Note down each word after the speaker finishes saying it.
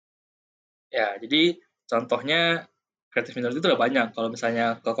Ya, jadi contohnya kreatif minority itu udah banyak. Kalau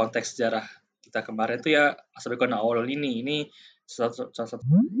misalnya ke konteks sejarah kita kemarin tuh ya Assabiqunal Awwalun ini salah satu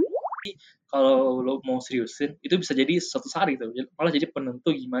kalau lo mau seriusin itu bisa jadi suatu saat gitu. Malah jadi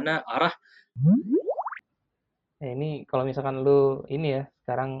penentu gimana arah. Ini kalau misalkan lu ini ya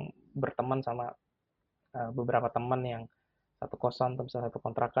sekarang berteman sama beberapa teman yang satu kosan atau misalnya satu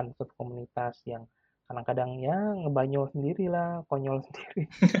kontrakan, satu komunitas yang kadang-kadang ya ngebanyol sendiri lah, konyol sendiri.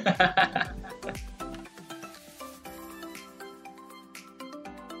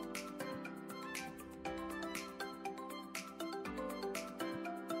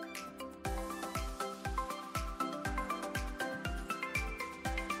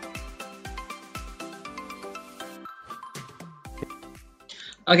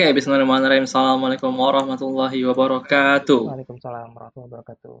 Oke, bismillahirrahmanirrahim. Assalamualaikum warahmatullahi wabarakatuh. Waalaikumsalam warahmatullahi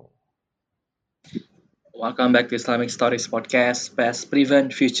wabarakatuh. Welcome back to Islamic Stories Podcast, Past,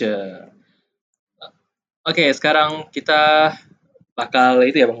 Prevent, Future. Oke, sekarang kita bakal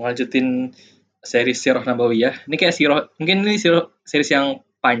itu ya, Bang, lanjutin series Sirah Nabawiyah. Ini kayak mungkin ini series yang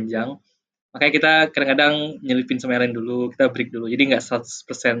panjang. Makanya kita kadang-kadang nyelipin sama yang lain dulu, kita break dulu. Jadi nggak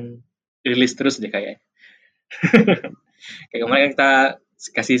 100% rilis terus deh kayaknya. Kayak kemarin kita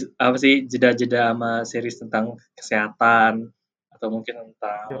kasih apa sih jeda-jeda sama series tentang kesehatan atau mungkin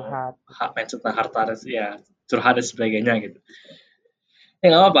tentang Curhat. mindset tentang harta ya curhat dan sebagainya gitu. Ya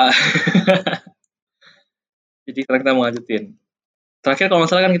nggak apa-apa. Jadi sekarang kita mau lanjutin. Terakhir kalau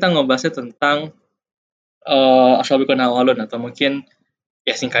nggak salah kan kita ngebahasnya tentang Assabiqunal Awwalun atau mungkin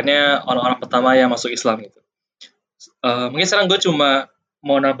ya singkatnya orang-orang pertama yang masuk Islam gitu. Mungkin sekarang gue cuma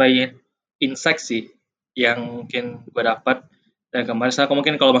mau nambahin insight sih yang mungkin gue dapat dan kemarin saya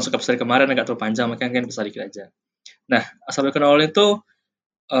mungkin kalau masuk episode kemarin agak terlalu panjang mungkin bisa dikit aja. Nah, Assabiqunal Awwalun itu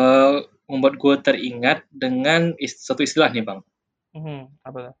membuat gue teringat dengan satu istilah nih bang.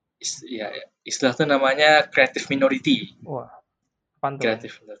 Apa tuh? Ya, istilah itu namanya creative minority. Wah, apaan tuh?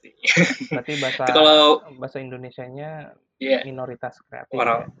 Creative minority. Berarti bahasa Itu kalau bahasa Indonesianya ya minoritas kreatif ya.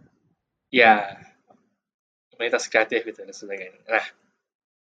 orang ya komunitas kreatif gitu dan sebagainya. Nah,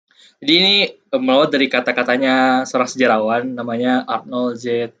 jadi ini melawat dari kata-katanya seorang sejarawan namanya Arnold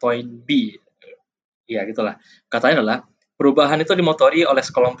J. Toynbee. Ya, gitulah. Katanya adalah perubahan itu dimotori oleh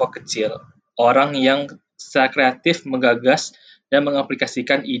sekelompok kecil orang yang secara kreatif menggagas dan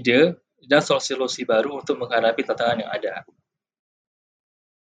mengaplikasikan ide dan solusi baru untuk menghadapi tantangan yang ada.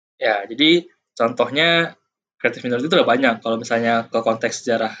 Ya, jadi contohnya kreatif minority itu udah banyak. Kalau misalnya ke konteks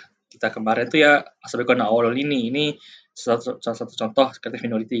sejarah kita kemarin tuh ya Assabiqunal Awwalun ini salah satu contoh kreatif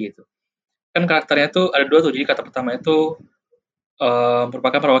minority gitu. Kan karakternya tuh ada dua tuh. Jadi kata pertama itu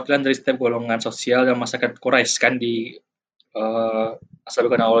merupakan perwakilan dari setiap golongan sosial dan masyarakat Quraisy kan di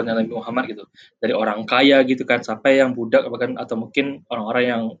Assabiqunal Awwalunnya Nabi Muhammad gitu. Dari orang kaya gitu kan sampai yang budak bahkan atau mungkin orang-orang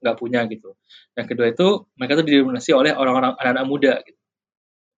yang nggak punya gitu. Yang kedua itu mereka tuh didominasi oleh orang-orang anak-anak muda gitu.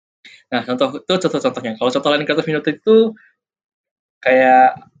 Nah, contoh-contohnya. Kalau contoh lain kreatif minority itu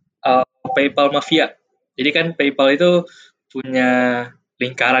kayak PayPal Mafia. Jadi kan PayPal itu punya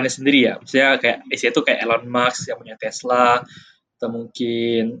lingkarannya sendiri ya. Maksudnya kayak isinya tuh kayak Elon Musk yang punya Tesla atau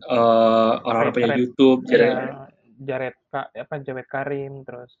mungkin orang-orang punya Red YouTube, ya, Jared Karim,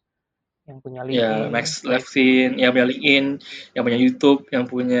 terus yang punya ya LinkedIn, Max Levin, yang punya LinkedIn, yang punya YouTube, yang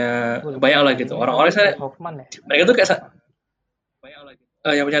punya gue lupa banyak lah gitu. namanya siapa, Orang-orang saya Ray Hoffman ya, mereka tuh kayak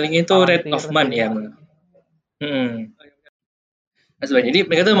yang punya LinkedIn itu Red Palantir of Man dia. ya. Nah, jadi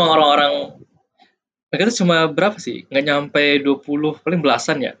mereka tuh emang orang-orang mereka tuh cuma berapa sih? Nggak nyampe 20, paling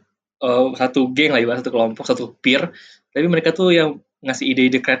belasan ya. Satu geng lah, satu kelompok, satu peer. Tapi mereka tuh yang ngasih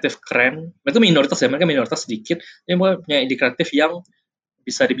ide-ide kreatif keren. Mereka minoritas ya, mereka minoritas sedikit. Tapi mereka punya ide kreatif yang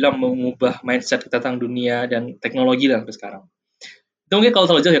bisa dibilang mengubah mindset kita tentang dunia dan teknologi lah sampai sekarang. Itu mungkin kalau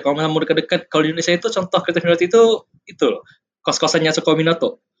terlalu jauh ya, kalau mau dekat-dekat, kalau di Indonesia itu contoh kreatif minority itu loh, kos-kosannya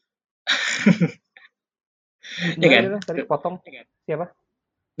Sukominato. Ya Gimana kan? gimana tadi potong siapa?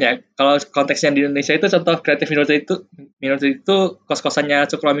 Ya, kalau konteksnya di Indonesia itu contoh kreatif minority itu kos-kosannya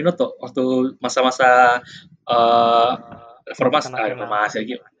Cokroaminoto waktu masa-masa Kebangkitan nasional. reformasi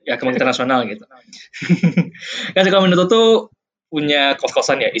lagi ya kebangkitan nasional gitu. Kan Cokroaminoto tuh punya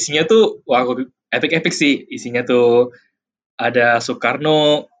kos-kosan ya, isinya tuh wah epic sih, isinya tuh ada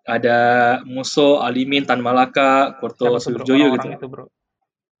Soekarno, ada Musso, Alimin, Tan Malaka, Siapa Kurto tuh bro Surjoyo orang-orang gitu. itu bro?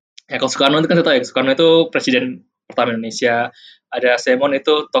 Ya kalau Soekarno itu kan saya tahu ya, Soekarno itu presiden pertama Indonesia. Ada Semon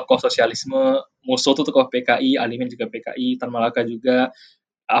itu tokoh sosialisme, Musso itu tokoh PKI, Alimin juga PKI, Tan Malaka juga,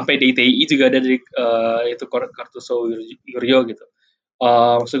 sampai di ITI juga ada dari itu Kartuso Wiryo gitu.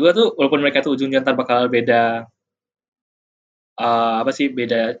 Maksud gue tuh walaupun mereka tuh ujungnya ntar bakal beda apa sih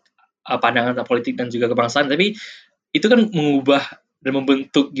beda pandangan tentang politik dan juga kebangsaan, tapi itu kan mengubah dan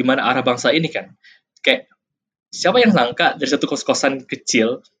membentuk gimana arah bangsa ini kan. Kayak siapa yang sangka dari satu kos-kosan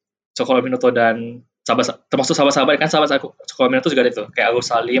kecil, Cokominoto dan sahabat, termasuk sahabat-sahabat kan, sahabat aku Cokominoto juga ada tuh, kayak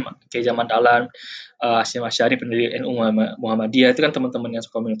Agus Salim, kayak Zaman Dahlan, Hashim Asyari pendiri NU Muhammadiyah, itu kan teman-temannya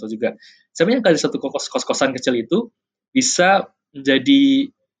Cokominoto juga. Sebenarnya dari satu kos-kosan kecil itu bisa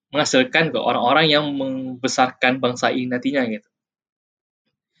menjadi menghasilkan ke orang-orang yang membesarkan bangsa ini nantinya gitu.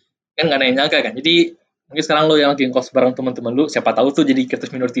 Kan nggak ada yang nyangka kan. Jadi mungkin sekarang lo yang lagi ngkos bareng teman-teman lu, siapa tahu tuh jadi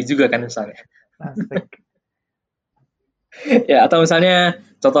creative minority juga kan misalnya. Asik. Ya, atau misalnya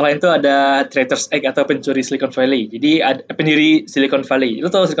contoh lain itu ada Traitors Egg atau pencuri Silicon Valley. Jadi ada pendiri Silicon Valley.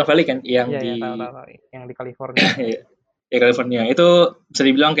 Itu tahu Silicon Valley kan yang Iya, ya, tahu, di tahu, tahu. Yang di California. ya California. Itu bisa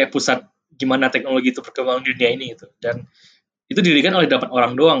dibilang kayak pusat gimana teknologi itu berkembang di dunia ini gitu. Dan itu didirikan oleh 8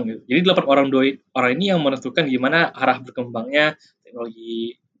 orang doang gitu. Jadi 8 orang ini yang menentukan gimana arah berkembangnya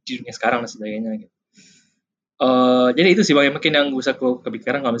teknologi di dunia sekarang dan sebagainya gitu. Jadi itu sih Bang, mungkin yang bisa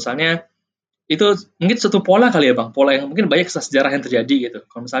kepikiran kalau misalnya itu mungkin satu pola kali ya Bang, pola yang mungkin banyak sejarah yang terjadi gitu.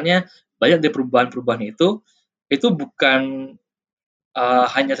 Kalau misalnya banyak dari perubahan-perubahan itu bukan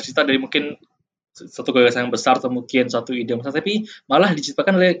hanya tercipta dari mungkin satu gagasan yang besar atau mungkin satu ide besar, tapi malah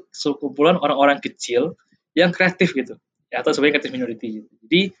diciptakan oleh sekumpulan orang-orang kecil yang kreatif gitu, ya, atau sebagai kreatif minority gitu.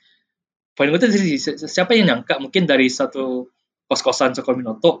 Jadi poin gue itu siapa yang nyangka mungkin dari satu kos-kosan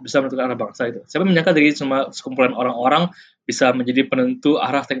Sekominoto bisa menentukan arah bangsa itu. Siapa yang menyangka dari semua sekumpulan orang-orang bisa menjadi penentu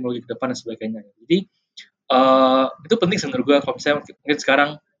arah teknologi ke depan dan sebagainya. Jadi itu penting menurut gue kalau misalnya mungkin sekarang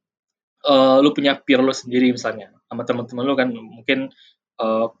lu punya peer lo sendiri misalnya sama teman-teman lu kan mungkin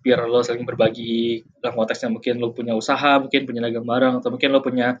peer lo saling berbagi dalam konteksnya mungkin lo punya usaha, mungkin punya dagang bareng, atau mungkin lo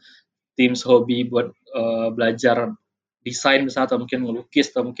punya tim hobi buat belajar desain misalnya, atau mungkin melukis,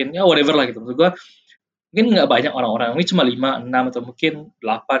 atau mungkin ya whatever lah gitu. Maksud gue mungkin nggak banyak orang-orang, ini cuma 5, 6, atau mungkin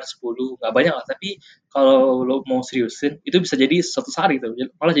 8, 10, nggak banyak lah. Tapi kalau lo mau seriusin, itu bisa jadi suatu saat gitu,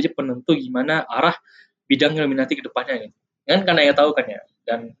 malah jadi penentu gimana arah bidang yang minati ke depannya gitu. Kan karena ya tahu kan ya,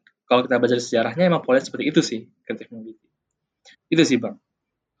 dan kalau kita baca sejarahnya emang polanya seperti itu sih, kreatif mobility. Itu sih Bang.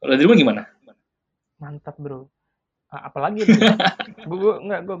 Kalau dari lu gimana? Mantap, Bro. Apalagi, Bro?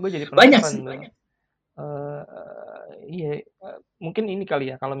 Gue jadi Banyak penasaran, sih, Bro. banyak. Iya, mungkin ini kali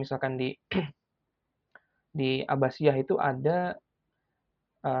ya, kalau misalkan di Abbasiyah itu ada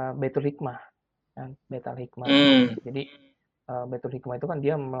Baitul Hikmah, kan? Baitul Hikmah itu. Hmm. Jadi Baitul Hikmah itu kan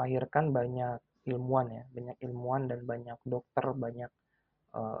dia melahirkan banyak ilmuwan ya, banyak ilmuwan dan banyak dokter, banyak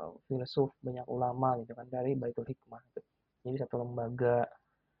filsuf, banyak ulama gitu kan dari Baitul Hikmah. Jadi satu lembaga,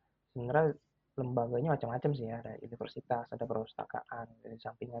 sebenarnya lembaganya macam-macam sih ya, ada universitas, ada perpustakaan, di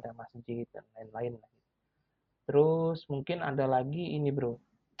samping ada masjid dan lain-lain. Terus mungkin ada lagi ini bro,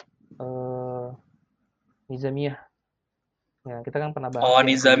 eh, Nizamiyah. Ya, kita kan pernah bahas Oh, ya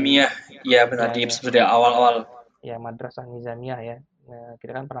di, Nizamiyah. Ya benar, ya di ya episode awal-awal. ya Madrasah Nizamiyah ya. Nah,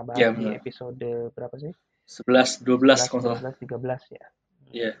 kita kan pernah bahas Ya di benar. episode berapa sih? 11, 12 11, kalau salah. 12, 13 ya.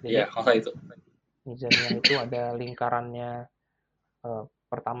 Iya, iya, Jadi kalau salah itu. Nizamiyah itu ada lingkarannya,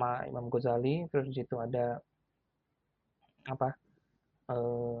 pertama Imam Ghazali, terus di situ ada apa?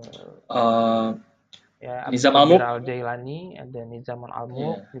 eh Uh, Ya Abdul Nizam Qadir Almuk. Al-Jailani, ada Nizamun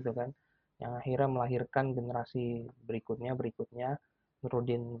Al-Mulk Iya. gitu kan, yang akhirnya melahirkan generasi berikutnya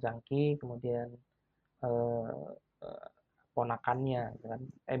Nuruddin Zangki, kemudian eh, eh, ponakannya gitu kan,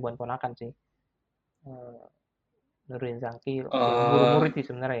 bukan ponakan sih, eh, Nuruddin Zangki, guru Uh, murid sih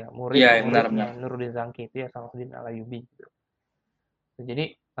sebenarnya ya, iya, muridnya benar-benar. Nuruddin Zangki itu ya Salahuddin Al-Ayyubi gitu. Jadi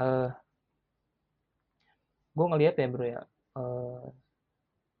gue ngelihat ya bro ya,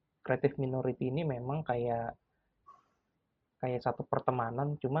 creative minority ini memang kayak kayak satu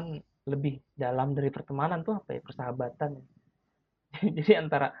pertemanan, cuman lebih dalam dari pertemanan tuh apa ya, persahabatan. Jadi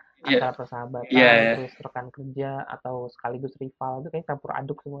antara Iya, antara iya. persahabatan Iya. terus rekan kerja atau sekaligus rival itu kayak campur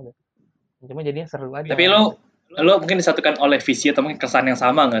aduk semua deh. Cuma jadinya seru Tapi aja gitu. lo mungkin disatukan oleh visi atau mungkin kesan yang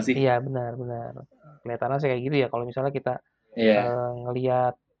sama nggak sih? Iya benar benar. Kelihatannya sih kayak gitu ya kalau misalnya kita Iya.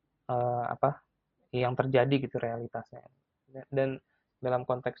 ngelihat apa yang terjadi gitu realitasnya. Dan dalam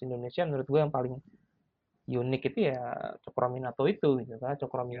konteks Indonesia menurut gue yang paling unik itu ya Cokroaminoto itu gitu kan.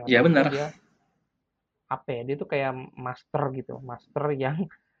 Cokroaminoto Iya itu benar. dia apa ya? Dia tuh kayak master gitu, master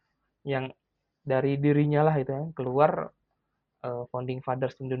yang dari dirinya lah itu kan keluar founding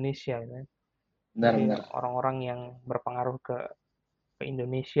fathers Indonesia gitu kan. Benar, Jadi benar. orang-orang yang berpengaruh ke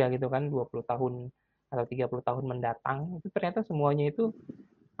Indonesia gitu kan 20 tahun atau 30 tahun mendatang itu ternyata semuanya itu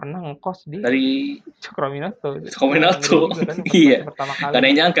pernah ngekos di Dari Cokroaminoto. Itu ngeri Kominato. juga kan Iya. masih pertama Gak kali ada yang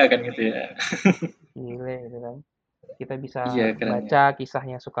kan. nyangka kan gitu ya. Gile gitu kan. Kita bisa Iya, keren ya. baca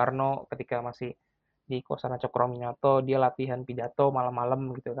kisahnya Soekarno ketika masih di kosan Cokroaminoto, dia latihan pidato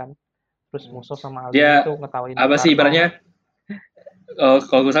malam-malam gitu kan. Terus Hmm. musuh sama Aldi Dia itu ngetawain apa sih Soekarno. ibaratnya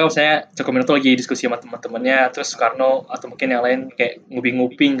Kalau gue sama saya Joko Minoto lagi diskusi sama teman-temannya, terus Soekarno atau mungkin yang lain kayak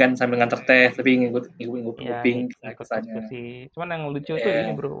nguping-nguping kan sambil nganter teh, tapi Ya, nguping ngikut kisahnya. diskusi. Cuman yang lucu tuh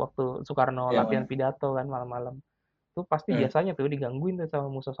ini Ya, bro, waktu Soekarno yang latihan mana? pidato kan malam-malam. Tuh pasti Hmm. biasanya tuh digangguin tuh sama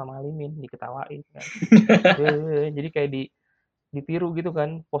Musa sama Alimin, diketawain kan. Jadi kayak ditiru gitu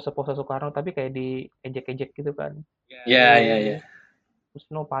kan, pose-pose Soekarno tapi kayak diejek-ejek gitu kan. Ya, ya, ya.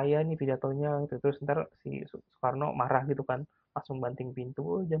 Kusno payah nih pidatonya gitu. Terus ntar si Soekarno marah gitu kan, langsung banting pintu,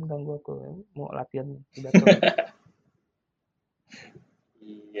 oh jangan ganggu aku, mau latihan pidato gitu.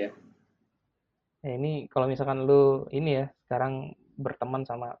 Iya. Nah ini kalau misalkan lu ini ya sekarang berteman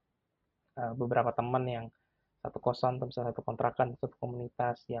sama beberapa teman yang satu kosan atau misalnya satu kontrakan, satu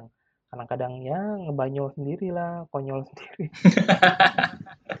komunitas yang kadang-kadang ya ngebanyol sendiri lah, konyol sendiri.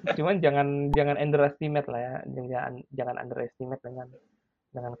 Cuman jangan jangan underestimate lah ya, jangan jangan underestimate dengan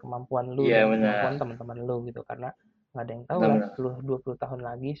kemampuan lu Iya dan kemampuan benar. teman-teman lu gitu karena nggak ada yang tahu lah Benar-benar. 10 20 tahun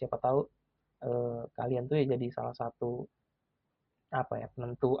lagi siapa tahu kalian tuh ya jadi salah satu apa ya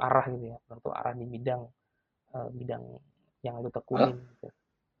penentu arah gitu ya penentu arah di bidang yang lu Halo? tekunin gitu.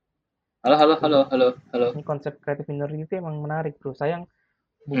 Halo, halo, Itu halo, bro. halo, halo. Ini konsep creative minority itu emang menarik bro. Sayang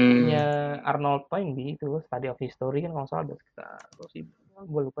bukunya Hmm. Arnold Toynbee itu Study of History kan kalau nggak salah ada sekitar sih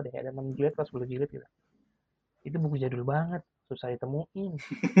gue lupa deh ada 6 jilid atau 10 jilid gitu. Itu buku jadul banget, susah ditemuin.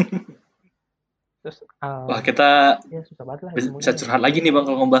 Terus Wah, kita ya susah banget lah bisa ditemuinnya. curhat lagi nih Bang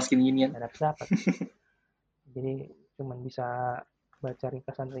kalau ngebahas gini-ginian. Nggak dapat. Jadi cuman bisa baca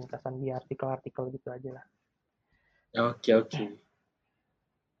ringkasan-ringkasan di artikel-artikel gitu aja lah. Oke, oke.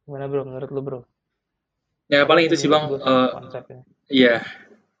 Gimana bro menurut lu bro? Ya Menarik paling nih itu sih menurut Bang. gue sih konsepnya. Iya.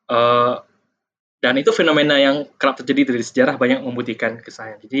 Eh, dan itu fenomena yang kerap terjadi dari sejarah banyak membuktikan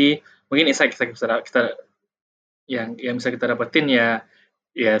kesalahan. Jadi mungkin insight kita yang bisa kita dapetin ya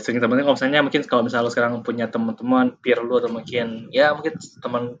sering temen kalau misalnya mungkin kalau misalnya lo sekarang punya teman-teman peer lu atau mungkin ya mungkin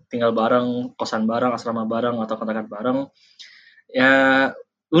teman tinggal bareng, kosan bareng, asrama bareng atau kontrakan bareng, ya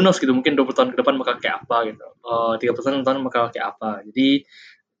who knows gitu mungkin 20 tahun ke depan bakal kayak apa gitu. 30 tahun bakal kayak apa. Jadi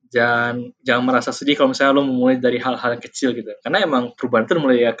jangan jangan merasa sedih kalau misalnya lo memulai dari hal-hal yang kecil gitu. Karena emang perubahan itu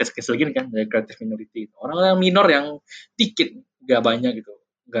mulai ya kecil-kecil gini kan dari creative minority. Orang-orang minor yang dikit, gak banyak gitu.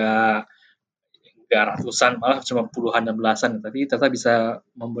 Gak ratusan, malah cuma puluhan dan belasan. Tapi ternyata bisa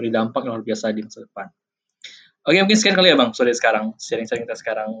memberi dampak yang luar biasa di masa depan. Oke, mungkin sekian kali ya Bang, sore sekarang. Sharing-sharing kita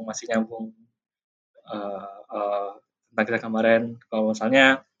sekarang masih nyambung uh, uh, tentang kita kemarin. Kalau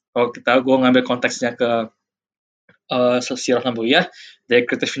misalnya, gue ngambil konteksnya ke Sirah Nabawiyah, dari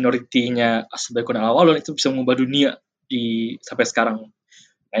creative minority-nya Assabiqunal Awwalun itu bisa mengubah dunia sampai sekarang.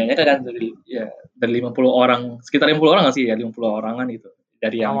 Kayaknya kan dari 50 orang, sekitar 50 orang nggak sih ya, 50 orangan gitu.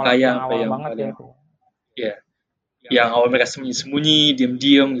 Dari yang Awal kaya yang sampai awal yang banget ya paling itu. ya, yang awal mereka sembunyi-sembunyi,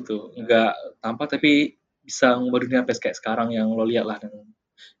 diam-diam gitu, nggak tampak tapi bisa mengubah dunia sampai kayak sekarang yang lo lihat lah dan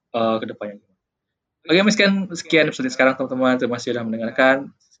kedepannya. Oke, sekian episode sekarang teman-teman. Terima kasih sudah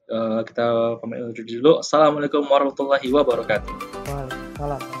mendengarkan. Kita pamit undur diri dulu. Assalamualaikum warahmatullahi wabarakatuh.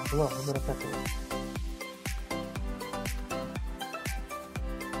 Waalaikumsalam warahmatullahi wabarakatuh.